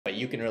But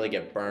you can really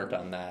get burnt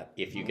on that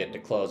if you get to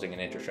closing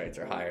and interest rates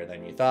are higher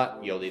than you thought.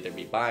 You'll either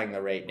be buying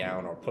the rate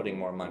down or putting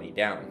more money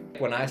down.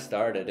 When I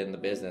started in the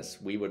business,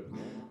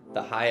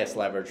 the highest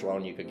leverage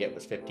loan you could get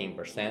was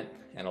 15%,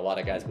 and a lot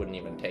of guys wouldn't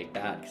even take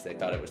that because they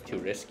thought it was too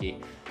risky.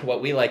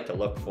 What we like to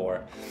look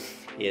for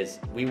is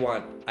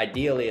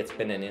ideally it's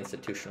been an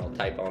institutional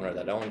type owner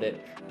that owned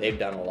it. They've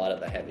done a lot of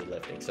the heavy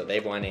lifting. So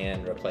they've went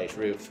in, replaced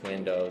roofs,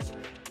 windows,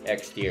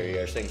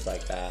 exteriors, things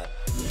like that.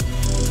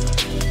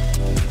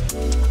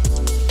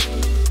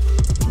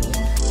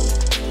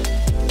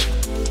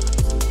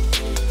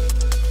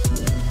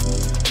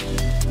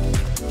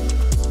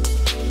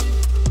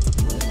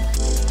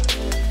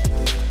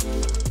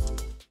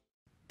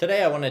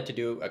 Today I wanted to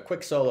do a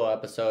quick solo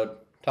episode,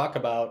 talk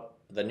about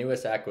the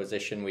newest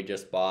acquisition we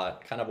just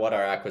bought, kind of what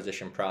our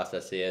acquisition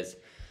process is,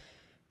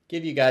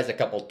 give you guys a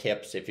couple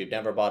tips if you've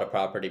never bought a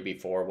property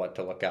before, what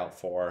to look out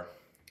for.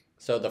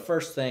 So the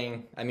first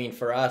thing,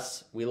 for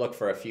us, we look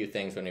for a few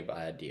things when we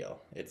buy a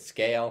deal. It's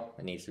scale,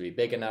 it needs to be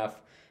big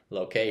enough,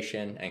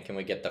 location, and can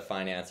we get the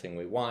financing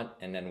we want,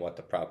 and then what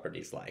the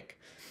property's like.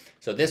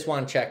 So this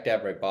one checked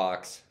every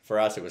box. For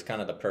us, it was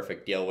kind of the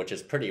perfect deal, which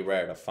is pretty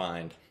rare to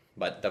find.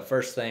 But the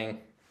first thing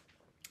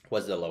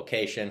was the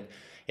location.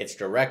 It's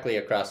directly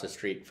across the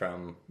street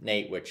from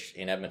NAIT, which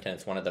in Edmonton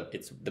it's one of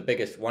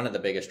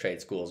the biggest trade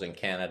schools in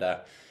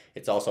Canada.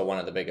 It's also one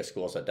of the biggest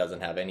schools that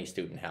doesn't have any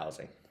student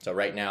housing. So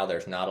right now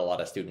there's not a lot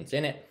of students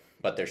in it,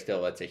 but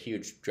it's a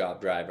huge job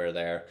driver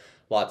there.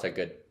 Lots of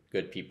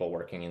good people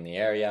working in the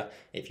area.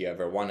 If you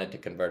ever wanted to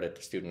convert it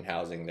to student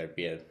housing, there'd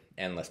be an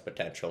endless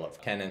potential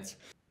of tenants.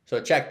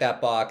 So check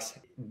that box.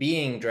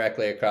 Being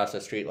directly across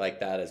the street like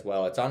that as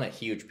well, it's on a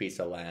huge piece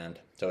of land.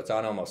 So it's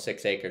on almost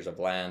 6 acres of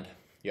land.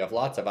 You have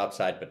lots of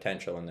upside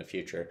potential in the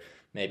future.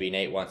 Maybe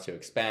NAIT wants to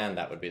expand,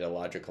 that would be the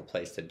logical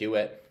place to do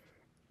it.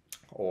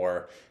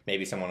 Or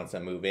maybe someone wants to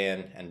move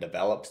in and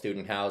develop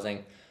student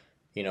housing.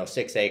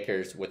 6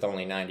 acres with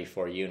only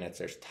 94 units,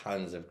 there's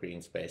tons of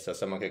green space. So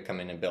someone could come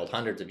in and build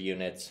hundreds of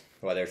units,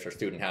 whether it's for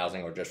student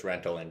housing or just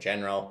rental in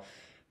general.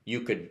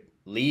 You could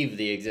leave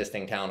the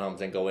existing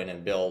townhomes and go in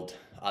and build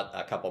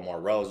a couple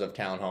more rows of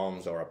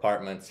townhomes or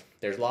apartments.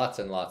 There's lots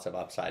and lots of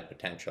upside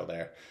potential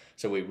there.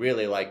 So we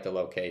really like the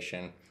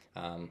location.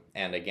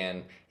 And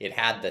again, it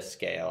had the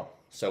scale.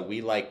 So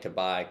we like to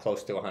buy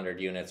close to 100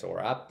 units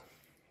or up.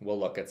 We'll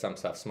look at some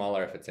stuff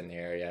smaller if it's in the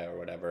area or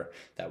whatever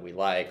that we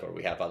like, or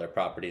we have other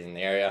properties in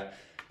the area.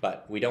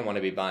 But we don't want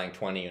to be buying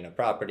 20 unit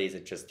properties.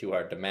 It's just too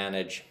hard to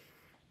manage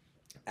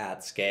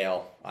at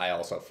scale. I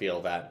also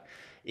feel that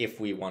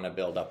if we want to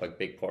build up a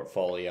big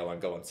portfolio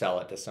and go and sell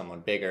it to someone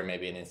bigger,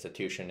 maybe an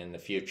institution in the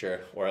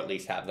future, or at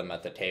least have them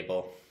at the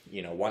table,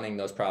 wanting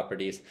those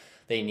properties,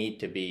 they need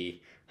to be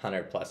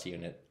 100 plus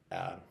unit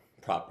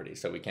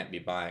properties. So we can't be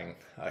buying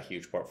a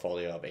huge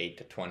portfolio of 8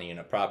 to 20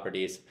 unit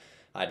properties.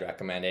 I'd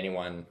recommend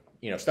anyone,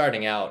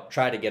 starting out,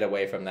 try to get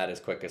away from that as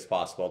quick as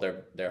possible.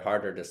 They're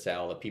harder to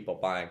sell. The people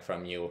buying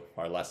from you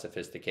are less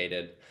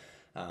sophisticated.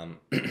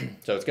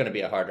 So it's going to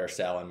be a harder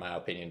sell, in my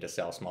opinion, to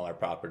sell smaller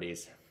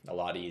properties. A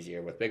lot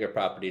easier with bigger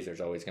properties. There's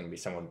always going to be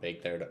someone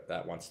big there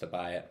that wants to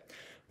buy it,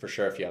 for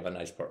sure, if you have a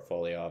nice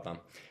portfolio of them.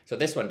 So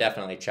this one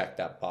definitely checked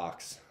that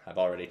box. I've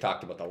already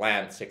talked about the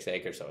land, 6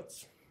 acres, so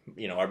it's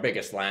our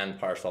biggest land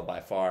parcel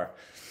by far.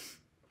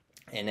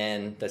 And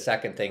then the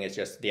second thing is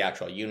just the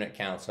actual unit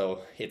count.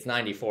 So it's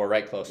 94,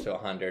 right close to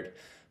 100.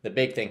 The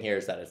big thing here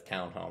is that it's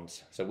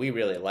townhomes. So we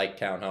really like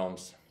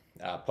townhomes.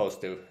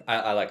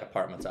 I like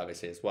apartments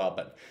obviously as well,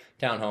 but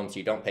townhomes,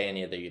 you don't pay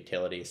any of the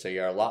utilities, so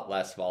you're a lot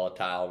less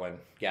volatile when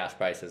gas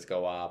prices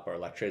go up or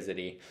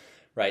electricity,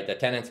 right? The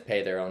tenants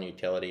pay their own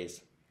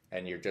utilities,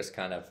 and you're just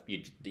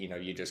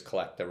you just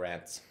collect the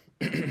rents.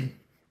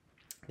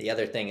 The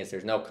other thing is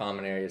there's no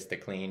common areas to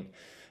clean.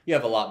 You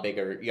have a lot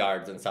bigger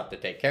yards and stuff to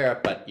take care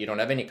of, but you don't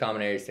have any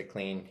common areas to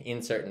clean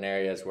in certain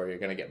areas where you're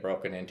going to get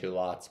broken into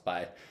lots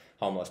by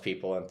homeless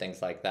people and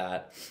things like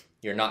that.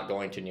 You're not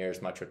going to near as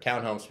much with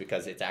townhomes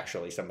because it's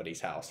actually somebody's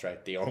house,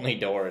 right? The only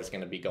door is going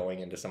to be going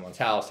into someone's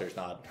house. There's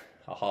not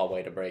a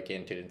hallway to break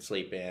into and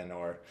sleep in,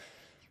 or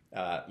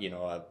a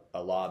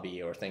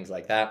lobby or things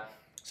like that.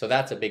 So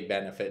that's a big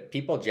benefit.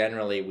 People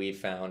generally, we've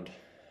found,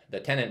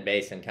 the tenant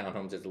base in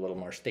townhomes is a little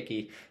more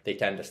sticky. They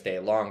tend to stay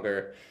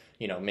longer.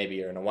 Maybe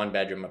you're in a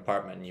 1-bedroom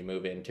apartment and you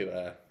move into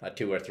a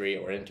 2 or 3,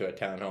 or into a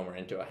townhome or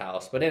into a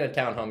house. But in a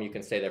townhome, you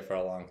can stay there for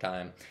a long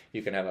time.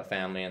 You can have a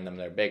family in them.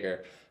 They're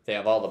bigger. They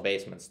have all the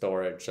basement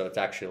storage, so it's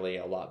actually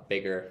a lot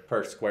bigger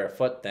per square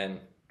foot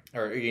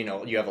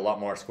you have a lot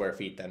more square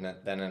feet than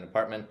an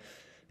apartment.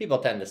 People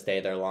tend to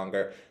stay there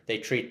longer. They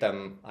treat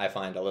them, I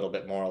find, a little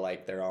bit more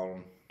like their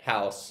own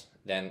house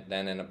than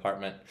an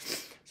apartment.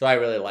 So I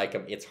really like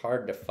them. It's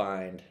hard to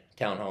find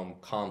townhome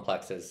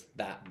complexes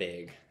that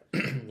big.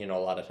 A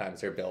lot of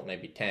times they're built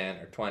maybe 10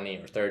 or 20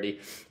 or 30,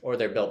 or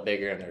they're built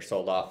bigger and they're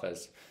sold off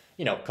as,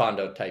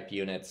 condo type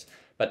units.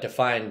 But to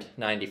find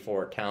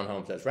 94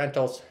 townhomes as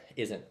rentals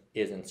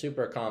isn't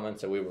super common,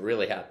 so we were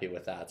really happy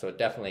with that. So it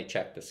definitely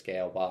checked the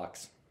scale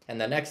box. And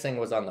the next thing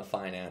was on the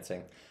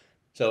financing.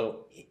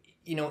 So,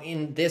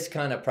 in this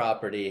kind of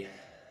property,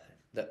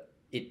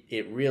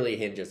 it really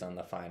hinges on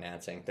the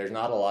financing. There's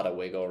not a lot of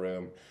wiggle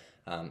room.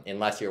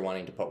 Unless you're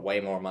wanting to put way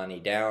more money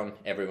down,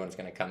 everyone's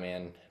going to come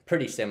in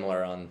pretty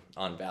similar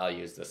on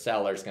values. The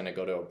seller's going to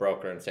go to a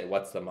broker and say,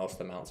 what's the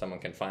most amount someone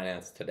can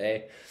finance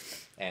today?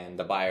 And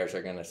the buyers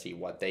are going to see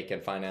what they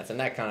can finance, and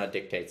that kind of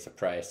dictates the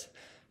price.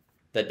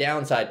 The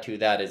downside to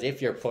that is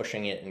if you're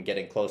pushing it and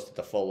getting close to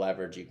the full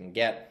leverage you can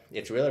get,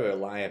 it's really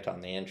reliant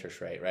on the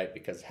interest rate, right?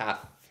 Because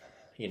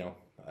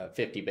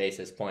 50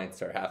 basis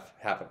points or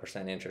half a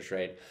percent interest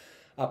rate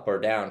up or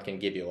down can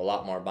give you a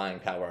lot more buying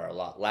power or a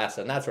lot less.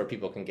 And that's where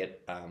people can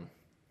get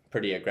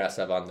pretty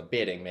aggressive on the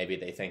bidding. Maybe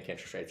they think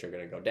interest rates are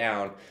going to go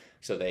down,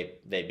 so they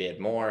bid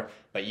more.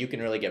 But you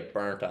can really get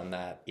burnt on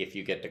that if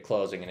you get to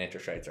closing and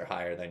interest rates are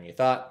higher than you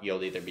thought.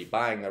 You'll either be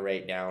buying the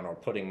rate down or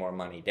putting more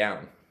money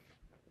down.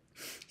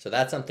 So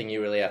that's something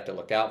you really have to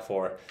look out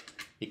for,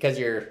 because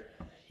you're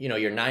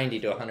 90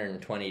 to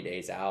 120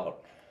 days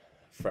out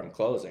from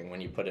closing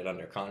when you put it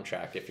under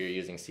contract if you're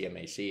using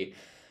CMHC.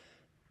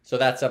 So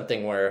that's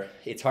something where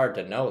it's hard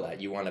to know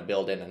that. You want to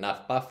build in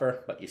enough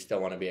buffer, but you still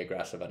want to be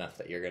aggressive enough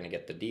that you're going to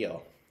get the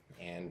deal.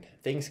 And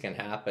things can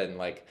happen.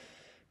 Like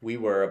we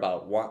were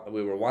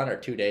 1 or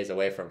 2 days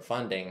away from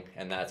funding,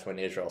 and that's when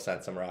Israel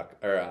sent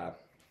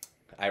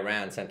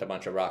Iran sent a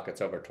bunch of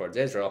rockets over towards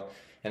Israel,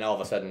 and all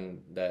of a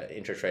sudden the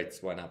interest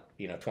rates went up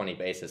 20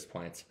 basis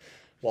points.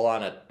 Well,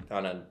 on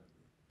a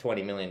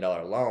 $20 million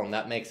loan,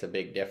 that makes a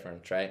big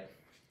difference, right?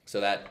 So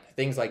that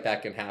things like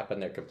that can happen.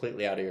 They're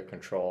completely out of your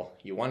control.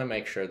 You want to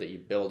make sure that you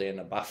build in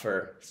a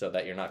buffer so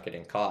that you're not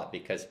getting caught,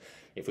 because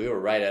if we were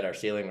right at our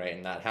ceiling rate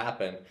and that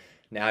happened,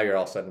 now you're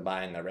all of a sudden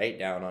buying the rate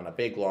down on a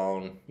big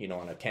loan,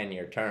 on a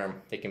 10-year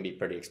term. It can be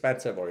pretty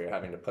expensive, or you're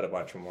having to put a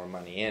bunch more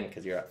money in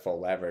because you're at full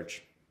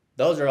leverage.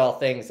 Those are all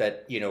things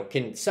that,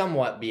 can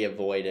somewhat be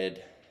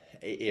avoided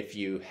if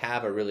you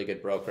have a really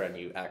good broker and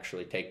you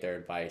actually take their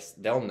advice.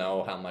 They'll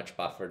know how much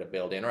buffer to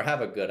build in, or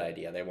have a good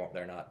idea. They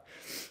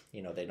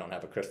don't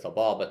have a crystal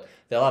ball, but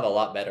they'll have a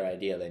lot better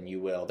idea than you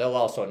will. They'll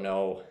also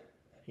know,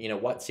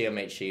 what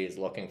CMHC is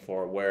looking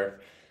for, where,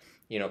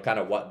 kind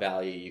of what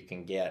value you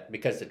can get,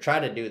 because to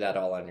try to do that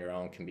all on your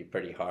own can be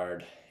pretty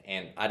hard.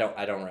 And I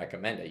don't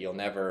recommend it. You'll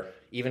never,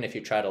 even if you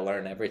try to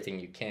learn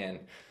everything you can,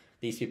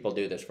 these people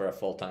do this for a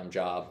full-time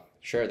job.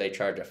 Sure, they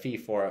charge a fee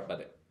for it,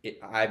 but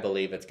I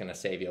believe it's going to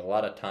save you a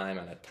lot of time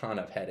and a ton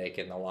of headache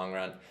in the long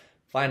run.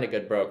 Find a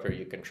good broker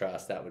you can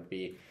trust. That would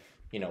be,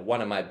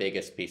 one of my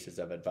biggest pieces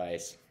of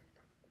advice.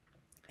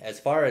 As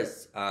far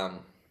as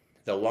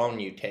the loan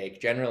you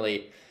take,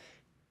 generally,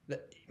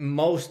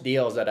 most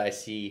deals that I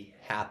see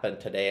happen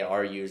today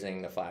are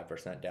using the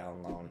 5%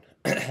 down loan.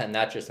 And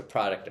that's just a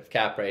product of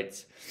cap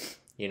rates,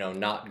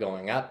 not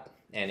going up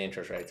and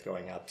interest rates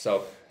going up.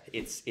 So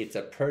it's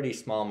a pretty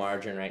small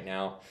margin right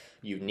now.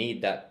 You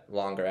need that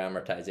longer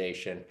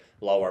amortization,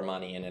 lower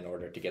money in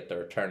order to get the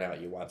return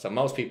out you want. So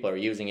most people are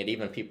using it,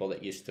 even people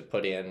that used to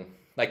put in,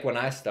 like when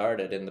I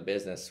started in the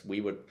business,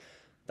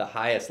 the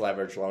highest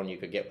leverage loan you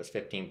could get was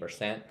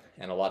 15%,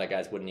 and a lot of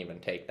guys wouldn't even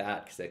take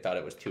that because they thought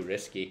it was too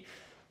risky.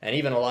 And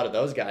even a lot of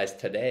those guys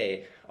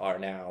today are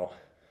now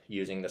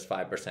using this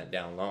 5%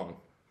 down loan.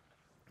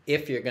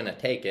 If you're going to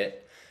take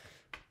it,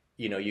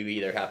 you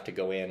either have to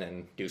go in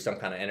and do some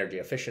kind of energy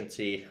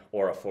efficiency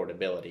or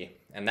affordability.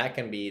 And that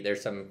can be,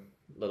 there's some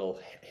little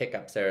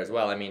hiccups there as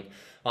well. I mean,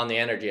 on the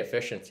energy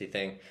efficiency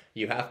thing,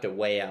 you have to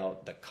weigh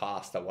out the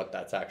cost of what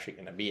that's actually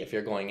going to be. If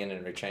you're going in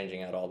and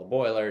changing out all the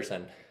boilers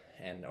and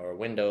or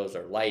windows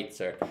or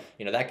lights, or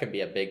that could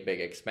be a big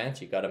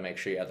expense. You got to make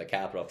sure you have the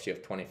capital, because you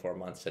have 24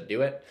 months to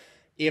do it.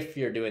 If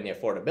you're doing the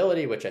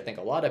affordability, which I think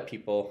a lot of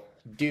people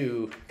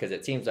do because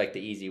it seems like the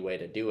easy way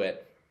to do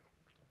it,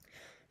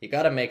 you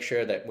got to make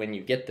sure that when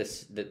you get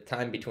the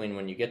time between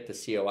when you get the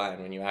COI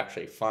and when you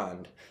actually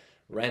fund,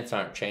 rents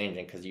aren't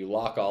changing, because you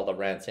lock all the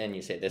rents in.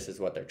 You say this is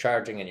what they're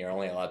charging, and you're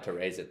only allowed to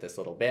raise it this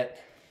little bit.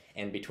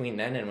 And between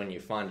then and when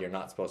you fund, you're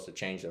not supposed to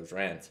change those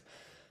rents.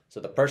 So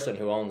the person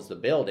who owns the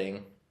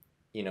building,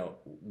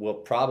 will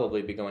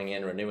probably be going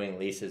in, renewing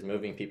leases,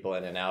 moving people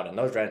in and out, and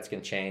those rents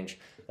can change.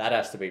 That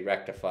has to be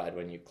rectified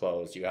when you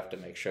close. You have to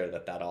make sure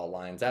that all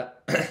lines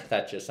up.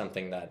 That's just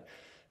something that,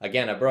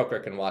 again, a broker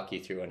can walk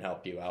you through and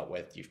help you out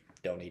with. You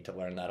don't need to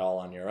learn that all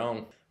on your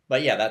own.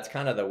 But yeah, that's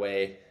kind of the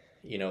way,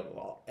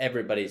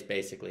 everybody's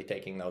basically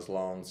taking those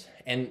loans.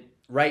 And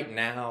right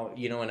now,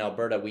 in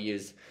Alberta, we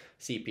use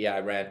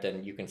CPI rent,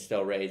 and you can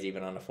still raise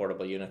even on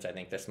affordable units. I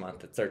think this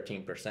month it's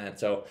 13%.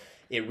 So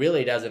it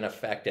really doesn't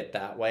affect it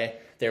that way.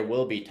 There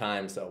will be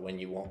times though when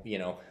you won't,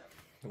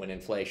 when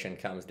inflation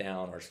comes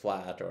down or is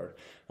flat or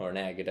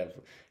negative,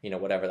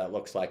 whatever that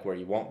looks like, where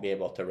you won't be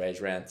able to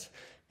raise rents.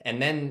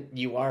 And then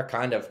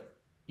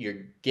you're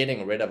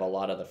getting rid of a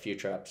lot of the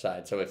future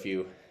upside. So if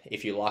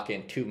you lock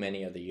in too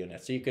many of the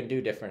units, so you can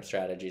do different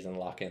strategies and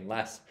lock in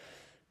less.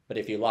 But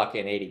if you lock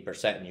in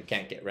 80% and you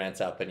can't get rents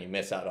up and you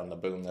miss out on the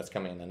boom that's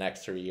coming in the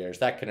next 3 years,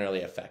 that can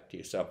really affect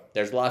you. So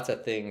there's lots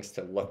of things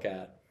to look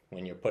at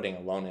when you're putting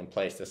a loan in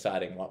place,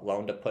 deciding what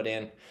loan to put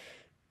in.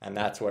 And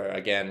that's where,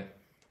 again,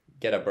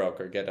 get a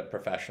broker, get a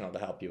professional to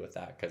help you with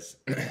that, because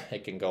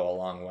it can go a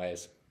long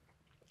ways.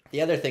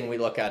 The other thing we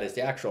look at is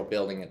the actual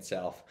building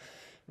itself.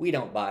 We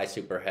don't buy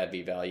super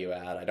heavy value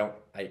add.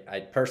 I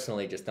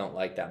personally just don't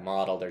like that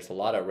model. There's a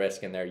lot of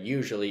risk in there.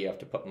 Usually you have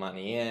to put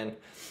money in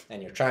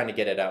and you're trying to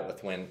get it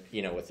out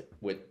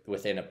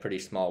within a pretty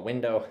small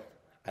window.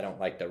 I don't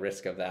like the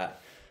risk of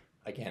that.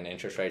 Again,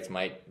 interest rates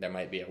there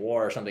might be a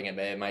war or something,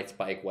 it might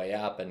spike way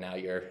up, and now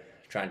you're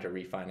trying to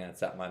refinance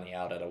that money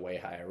out at a way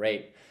higher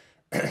rate.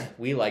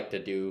 We like to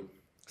do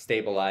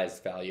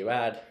stabilized value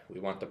add. We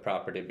want the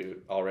property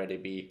to already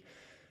be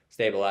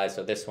stabilized.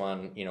 So this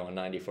one, in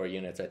 94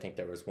 units, I think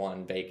there was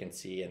one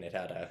vacancy, and it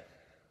had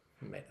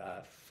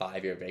a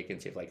 5-year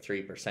vacancy of like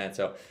 3%.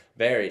 So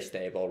very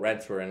stable.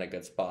 Rents were in a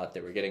good spot.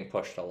 They were getting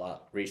pushed a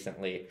lot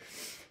recently.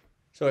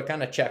 So it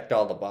kind of checked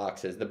all the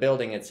boxes. The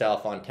building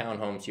itself, on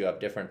townhomes, you have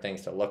different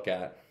things to look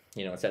at.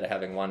 Instead of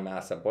having one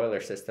massive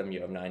boiler system,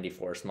 you have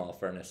 94 small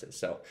furnaces.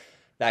 So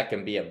that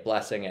can be a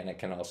blessing, and it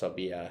can also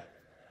be a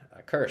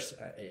curse.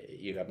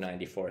 You have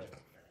 94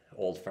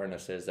 old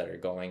furnaces that are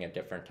going at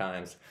different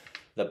times.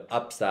 The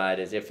upside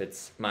is if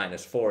it's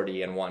minus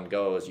 40 and one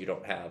goes, you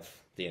don't have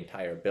the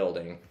entire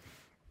building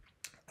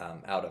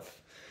out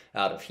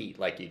of heat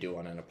like you do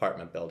on an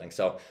apartment building.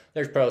 So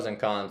there's pros and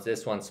cons.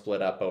 This one's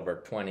split up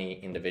over 20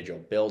 individual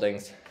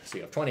buildings. So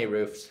you have 20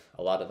 roofs.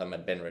 A lot of them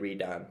had been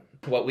redone.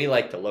 What we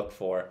like to look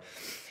for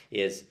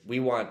is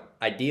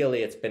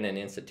ideally it's been an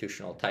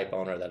institutional type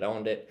owner that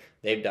owned it.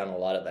 They've done a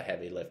lot of the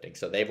heavy lifting.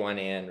 So they've went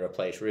in,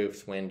 replaced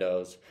roofs,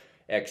 windows,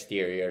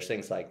 exteriors,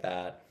 things like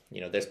that.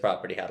 This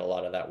property had a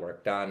lot of that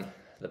work done.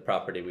 The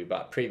property we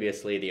bought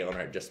previously, the owner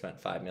had just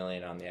spent $5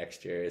 million on the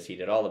exteriors. He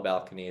did all the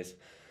balconies.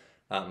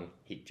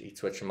 He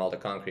switched from all the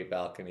concrete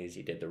balconies.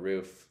 He did the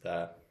roof,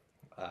 the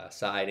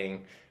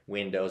siding,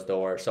 windows,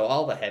 doors. So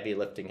all the heavy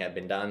lifting had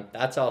been done.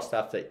 That's all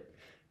stuff that,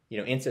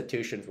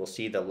 institutions will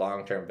see the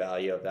long-term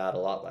value of that, a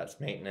lot less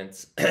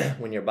maintenance.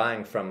 When you're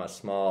buying from a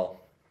small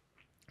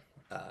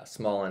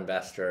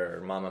investor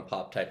or mom and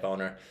pop type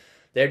owner,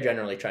 they're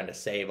generally trying to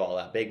save all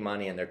that big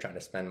money, and they're trying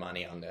to spend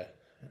money on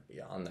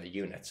the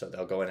units. So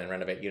they'll go in and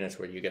renovate units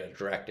where you get a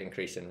direct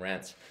increase in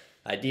rents.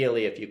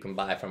 Ideally, if you can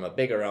buy from a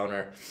bigger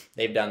owner,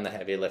 they've done the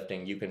heavy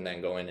lifting, you can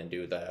then go in and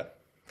do the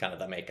kind of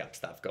the makeup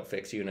stuff, go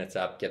fix units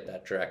up, get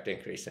that direct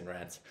increase in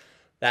rents.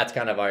 That's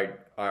kind of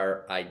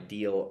our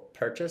ideal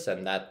purchase,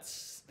 and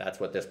that's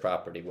what this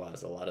property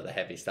was. A lot of the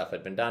heavy stuff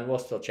had been done. We'll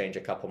still change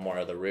a couple more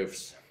of the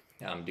roofs,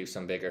 do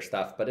some bigger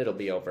stuff, but it'll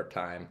be over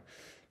time.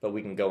 But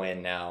we can go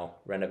in now,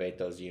 renovate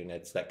those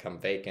units that come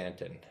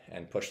vacant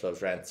and push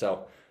those rents.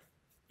 So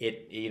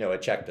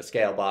it checked the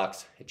scale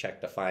box, it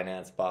checked the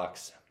finance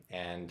box,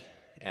 and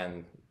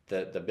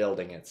the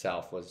building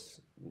itself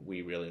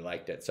we really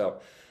liked it. So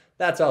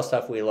that's all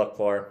stuff we look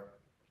for.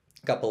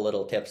 A couple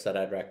little tips that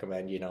I'd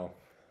recommend,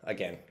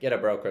 again, get a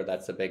broker.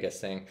 That's the biggest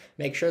thing.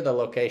 Make sure the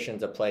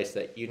location's a place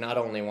that you not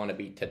only want to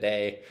be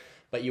today,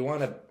 but you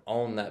want to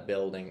own that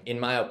building. In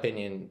my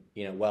opinion,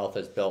 wealth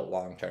is built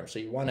long term. So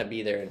you want to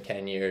be there in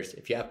 10 years.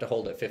 If you have to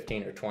hold it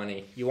 15 or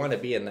 20, you want to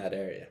be in that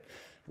area.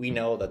 We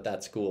know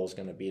that school is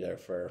going to be there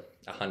for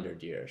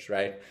 100 years,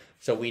 right?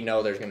 So we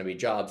know there's going to be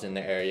jobs in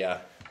the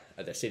area.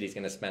 The city's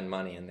going to spend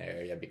money in the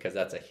area because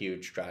that's a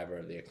huge driver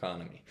of the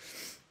economy.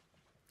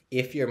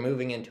 If you're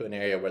moving into an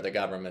area where the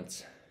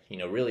government's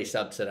really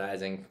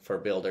subsidizing for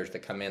builders to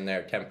come in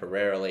there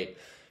temporarily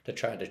to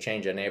try to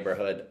change a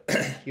neighborhood,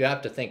 you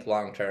have to think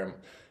long term,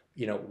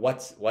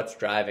 what's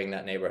driving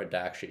that neighborhood to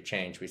actually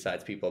change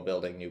besides people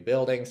building new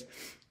buildings?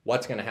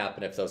 What's going to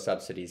happen if those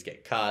subsidies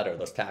get cut or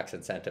those tax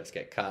incentives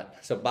get cut?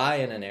 So buy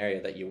in an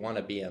area that you want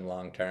to be in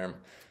long term.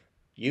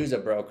 Use a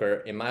broker.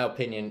 In my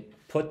opinion,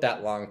 put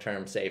that long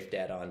term safe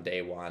debt on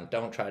day one.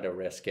 Don't try to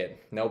risk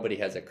it. Nobody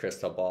has a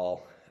crystal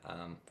ball.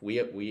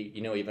 We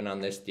even on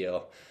this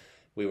deal,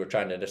 we were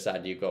trying to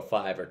decide, do you go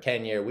 5 or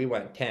 10 year? We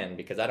went 10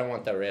 because I don't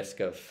want the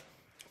risk of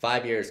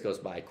 5 years goes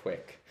by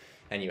quick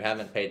and you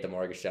haven't paid the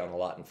mortgage down a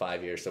lot in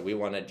 5 years. So we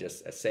wanted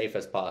just as safe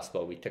as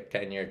possible. We took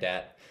 10-year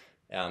debt.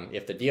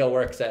 If the deal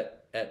works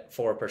at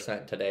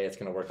 4% today, it's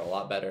going to work a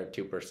lot better at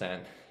 2%.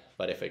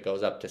 But if it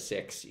goes up to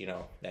 6,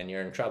 then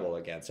you're in trouble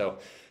again. So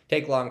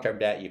take long-term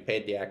debt. You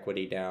paid the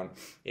equity down.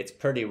 It's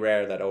pretty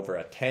rare that over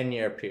a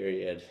 10-year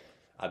period,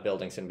 a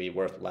building's going to be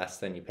worth less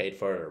than you paid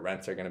for it, or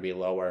rents are going to be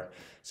lower.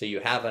 So you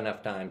have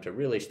enough time to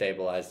really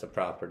stabilize the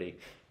property,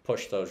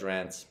 push those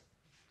rents,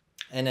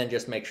 and then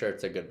just make sure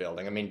it's a good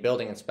building. I mean,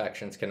 building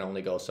inspections can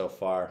only go so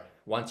far.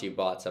 Once you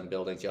bought some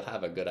buildings, you'll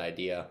have a good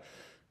idea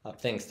of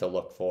things to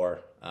look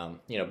for.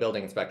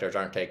 Building inspectors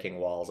aren't taking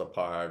walls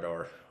apart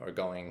or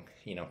going,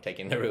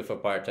 taking the roof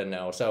apart to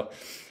know. So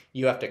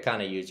you have to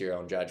kind of use your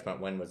own judgment.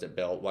 When was it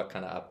built? What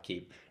kind of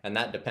upkeep? And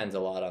that depends a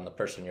lot on the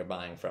person you're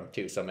buying from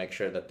too. So make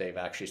sure that they've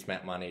actually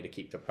spent money to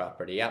keep the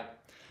property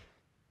up.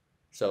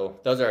 So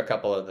those are a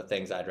couple of the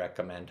things I'd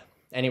recommend.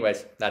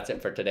 Anyways, that's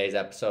it for today's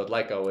episode.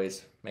 Like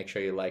always, make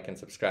sure you like and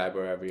subscribe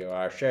wherever you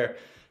are. Share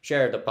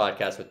the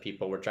podcast with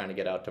people. We're trying to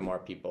get out to more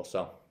people.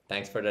 So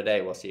thanks for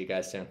today. We'll see you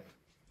guys soon.